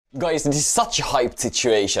Guys, this is such a hyped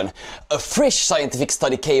situation. A fresh scientific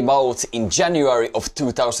study came out in January of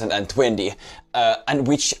 2020 and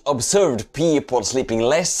which observed people sleeping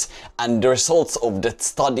less, and the results of that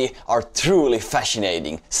study are truly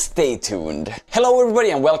fascinating. Stay tuned. Hello everybody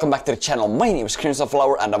and welcome back to the channel. My name is Crimson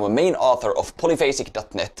Flower and I'm a main author of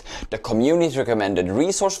Polyphasic.net, the community recommended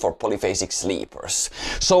resource for polyphasic sleepers.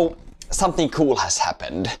 So, something cool has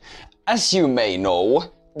happened. As you may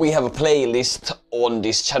know, we have a playlist on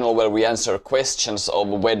this channel where we answer questions of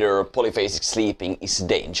whether polyphasic sleeping is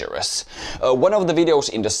dangerous. One of the videos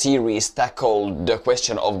in the series tackled the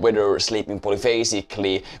question of whether sleeping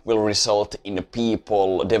polyphasically will result in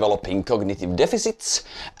people developing cognitive deficits,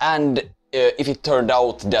 and if it turned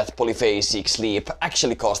out that polyphasic sleep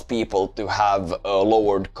actually caused people to have a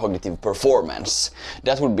lowered cognitive performance.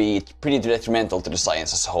 That would be pretty detrimental to the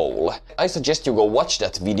science as a whole. I suggest you go watch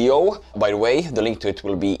that video. By the way, the link to it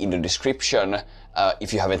will be in the description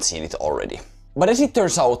if you haven't seen it already. But as it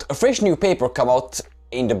turns out, a fresh new paper came out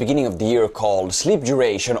in the beginning of the year called Sleep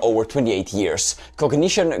Duration over 28 Years,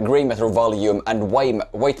 Cognition, Grey Matter Volume and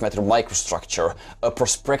White Matter Microstructure, a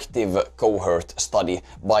prospective cohort study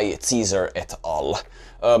by Caesar et al.,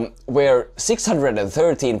 where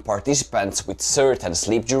 613 participants with certain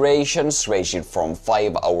sleep durations ranging from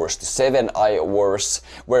 5 hours to 7 hours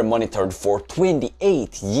were monitored for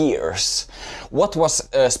 28 years. What was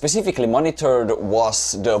specifically monitored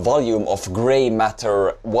was the volume of grey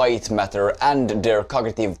matter, white matter and their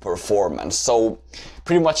cognitive performance, so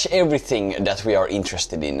pretty much everything that we are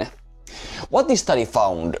interested in. What this study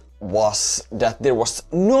found was that there was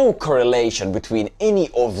no correlation between any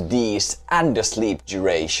of these and the sleep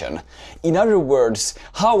duration. In other words,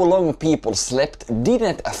 how long people slept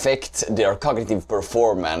didn't affect their cognitive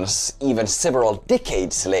performance even several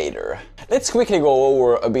decades later. Let's quickly go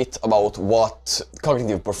over a bit about what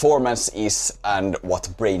cognitive performance is and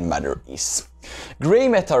what brain matter is. Grey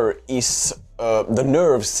matter is the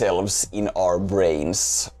nerve cells in our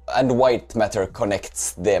brains, and white matter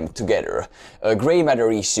connects them together. Grey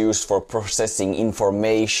matter is used for processing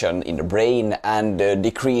information in the brain, and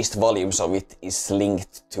decreased volumes of it is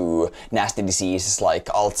linked to nasty diseases like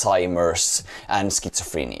Alzheimer's and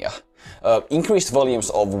schizophrenia. Increased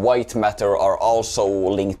volumes of white matter are also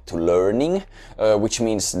linked to learning, which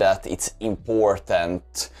means that it's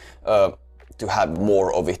important to have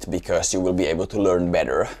more of it because you will be able to learn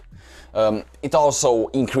better. It also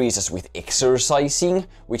increases with exercising,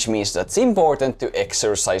 which means that it's important to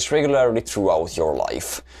exercise regularly throughout your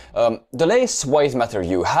life. The less white matter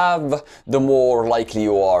you have, the more likely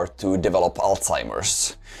you are to develop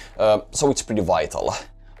Alzheimer's. So it's pretty vital.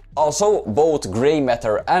 Also, both grey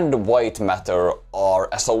matter and white matter are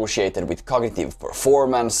associated with cognitive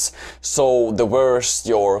performance, so the worse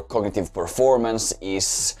your cognitive performance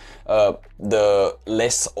is, the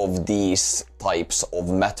less of these types of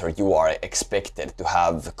matter you are expected to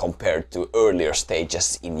have compared to earlier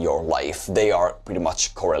stages in your life. They are pretty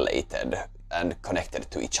much correlated and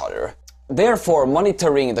connected to each other. Therefore,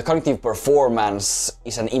 monitoring the cognitive performance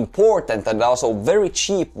is an important and also very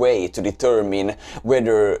cheap way to determine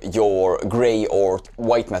whether your grey or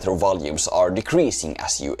white matter volumes are decreasing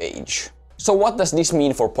as you age. So what does this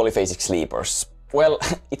mean for polyphasic sleepers? Well,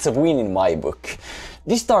 it's a win in my book.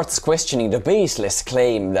 This starts questioning the baseless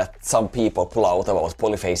claim that some people pull out about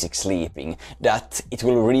polyphasic sleeping, that it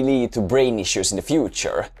will really lead to brain issues in the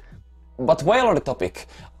future. But while on the topic,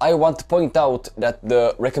 I want to point out that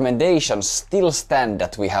the recommendations still stand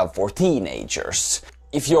that we have for teenagers.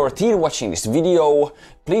 If you're a teen watching this video,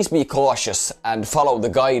 please be cautious and follow the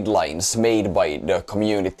guidelines made by the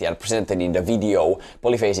community and presented in the video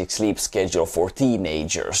Polyphasic Sleep Schedule for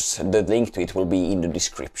Teenagers. The link to it will be in the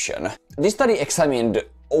description. This study examined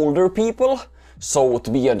older people, so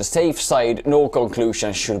to be on the safe side, no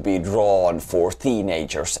conclusions should be drawn for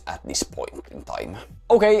teenagers at this point in time.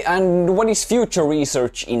 Okay, and what is future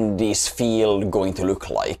research in this field going to look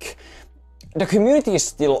like? The community is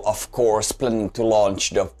still, of course, planning to launch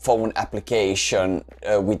the phone application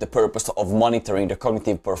with the purpose of monitoring the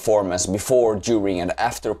cognitive performance before, during and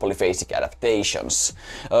after polyphasic adaptations.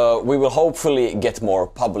 We will hopefully get more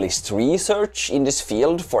published research in this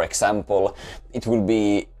field. For example, it will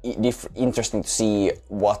be interesting to see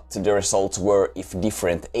what the results were if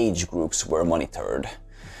different age groups were monitored.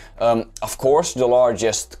 Of course, the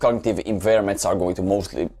largest cognitive impairments are going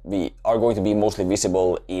to be mostly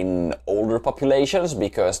visible in older populations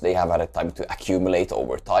because they have had a time to accumulate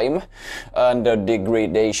over time, and the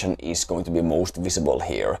degradation is going to be most visible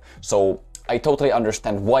here. So I totally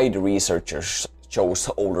understand why the researchers chose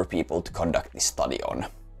older people to conduct this study on.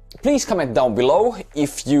 Please comment down below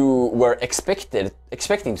if you were expecting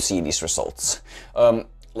to see these results.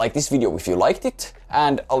 like this video if you liked it,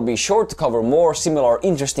 and I'll be sure to cover more similar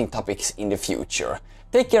interesting topics in the future.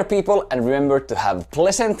 Take care people, and remember to have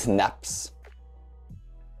pleasant naps!